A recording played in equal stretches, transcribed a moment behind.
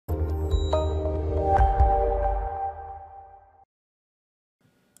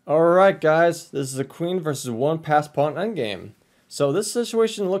Alright guys, this is a queen versus one passed pawn endgame. So this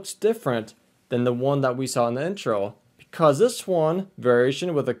situation looks different than the one that we saw in the intro, because this one,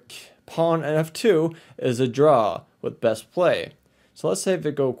 variation with a pawn and f2, is a draw with best play. So let's say if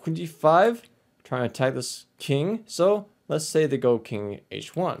they go queen g5, trying to attack this king, so let's say they go king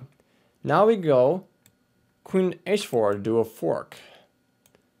h1. Now we go queen h4 to do a fork.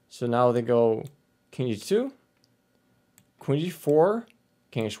 So now they go king g2, queen g4,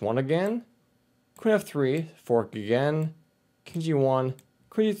 king h1 again, queen f3, fork again, king g1,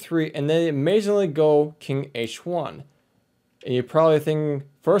 queen g3, and they amazingly go king h1. And you're probably thinking,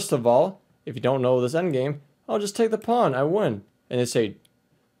 first of all, if you don't know this endgame, I'll just take the pawn, I win. And they say,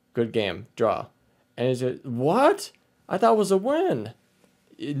 good game, draw. And you say, what? I thought it was a win.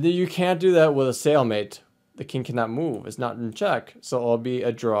 You can't do that with a stalemate. The king cannot move, it's not in check, so it'll be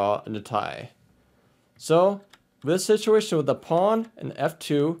a draw and a tie. So, this situation with the pawn and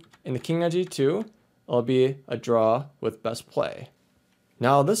f2 and the king on g2, it'll be a draw with best play.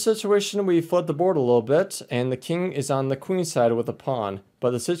 Now this situation we flip the board a little bit and the king is on the queen side with the pawn, but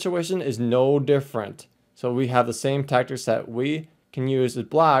the situation is no different. So we have the same tactics that we can use as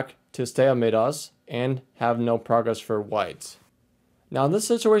black to stalemate us and have no progress for white. Now in this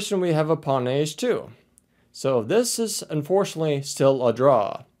situation we have a pawn on h2. So this is unfortunately still a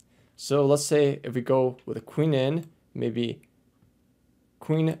draw. So let's say if we go with a queen in, maybe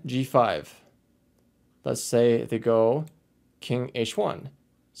queen g5. Let's say if they go king h1.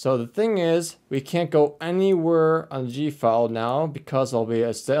 So the thing is, we can't go anywhere on the g file now because it'll be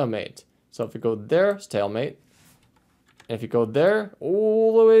a stalemate. So if we go there, stalemate. And if you go there,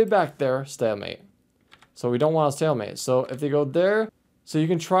 all the way back there, stalemate. So we don't want a stalemate. So if they go there, so you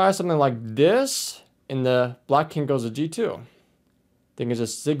can try something like this, and the black king goes to g2. They can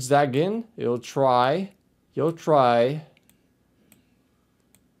just zigzag in. You'll try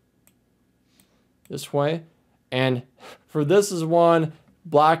this way. And for this is one,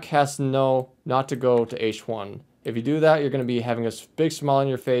 black has to know not to go to h1. If you do that, you're going to be having a big smile on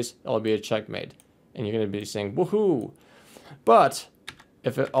your face. It'll be a checkmate. And you're going to be saying, woohoo. But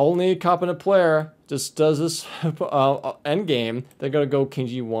if only a competent player just does this endgame, they're going to go king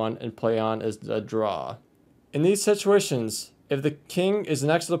g1 and play on as a draw. In these situations, if the king is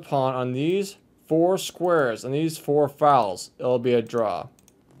next to the pawn on these 4 squares and these 4 fouls, it'll be a draw.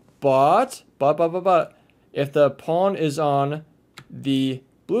 But, if the pawn is on the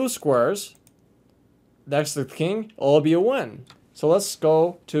blue squares next to the king, it'll be a win. So let's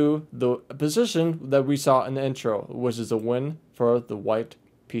go to the position that we saw in the intro, which is a win for the white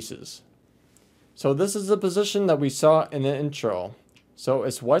pieces. So this is the position that we saw in the intro. So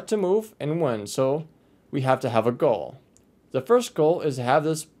it's white to move and win, so we have to have a goal. The first goal is to have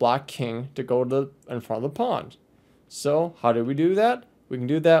this black king to go to in front of the pawn. So how do we do that? We can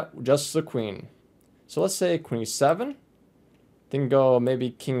do that with just the queen. So let's say queen e7, then go maybe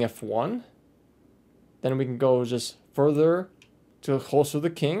king f1. Then we can go just further to closer to the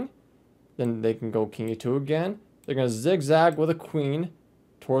king. Then they can go king e2 again. They're going to zigzag with a queen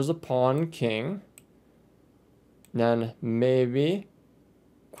towards the pawn king. Then maybe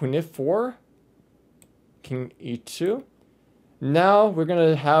queen f4, king e2. Now we're going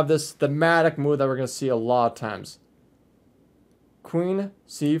to have this thematic move that we're going to see a lot of times. Queen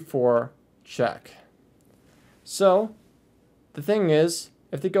c4 check. So the thing is,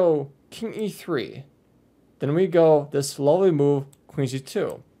 if they go king e3, then we go this lovely move queen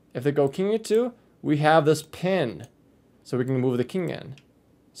c2. If they go king e2, we have this pin, so we can move the king in.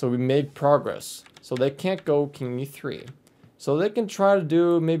 So we made progress. So they can't go king e3. So they can try to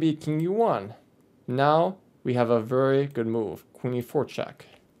do maybe king e1. Now we have a very good move, queen e4 check.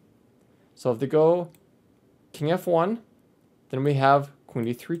 So if they go king f1, then we have queen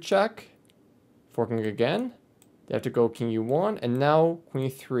e3 check, forking again. They have to go king e1, and now queen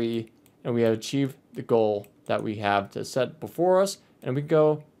e3, and we have achieved the goal that we have to set before us. And we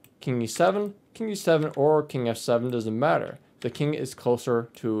go king e7, or king f7, doesn't matter. The king is closer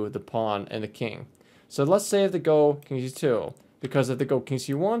to the pawn and the king. So let's say if they go king c2, because if they go king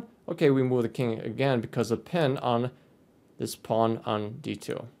c1, okay, we move the king again because of pin on this pawn on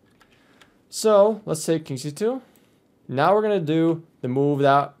d2. So let's say king c2. Now we're going to do the move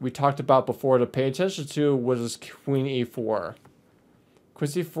that we talked about before to pay attention to, which is queen e4. Queen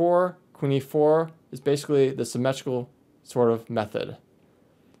c4, queen e4 is basically the symmetrical sort of method.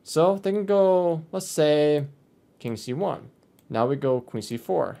 So they can go, let's say, king c1. Now we go queen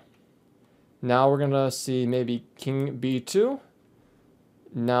c4. Now we're going to see maybe king b2.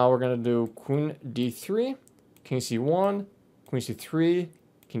 Now we're going to do queen d3, king c1, queen c3,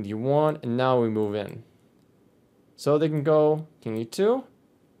 king d1, and now we move in. So they can go king e2.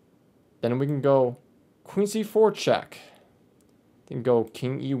 Then we can go queen c4 check. Then go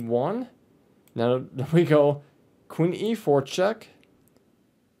king e1. Now we go queen e4 check.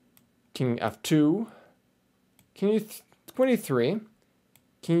 King f2. Queen e3.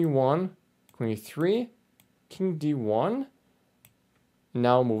 King e1. Queen e3. King d1.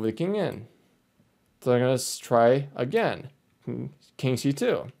 Now move the king in. So I'm going to try again. King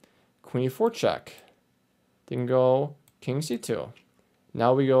c2. Queen e4 check. Then go king c2.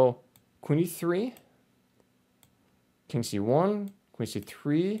 Now we go queen e3. King c1. Queen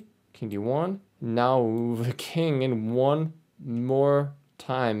c3. King d1. Now move the king in one more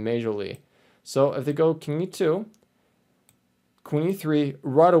time majorly. So if they go king e2, queen e3,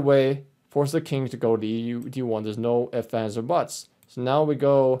 right away force the king to go to d1. There's no ifs, ands, or buts. So now we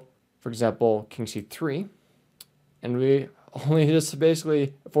go, for example, king c3, and we only just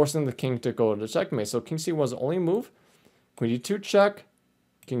basically forcing the king to go to checkmate. So king c1 is the only move. Queen d2 check,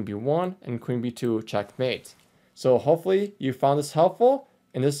 king b1, and queen b2 checkmate. So hopefully you found this helpful,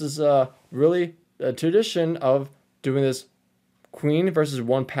 and this is really a tradition of doing this queen versus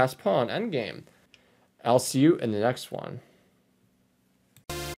one passed pawn endgame. I'll see you in the next one.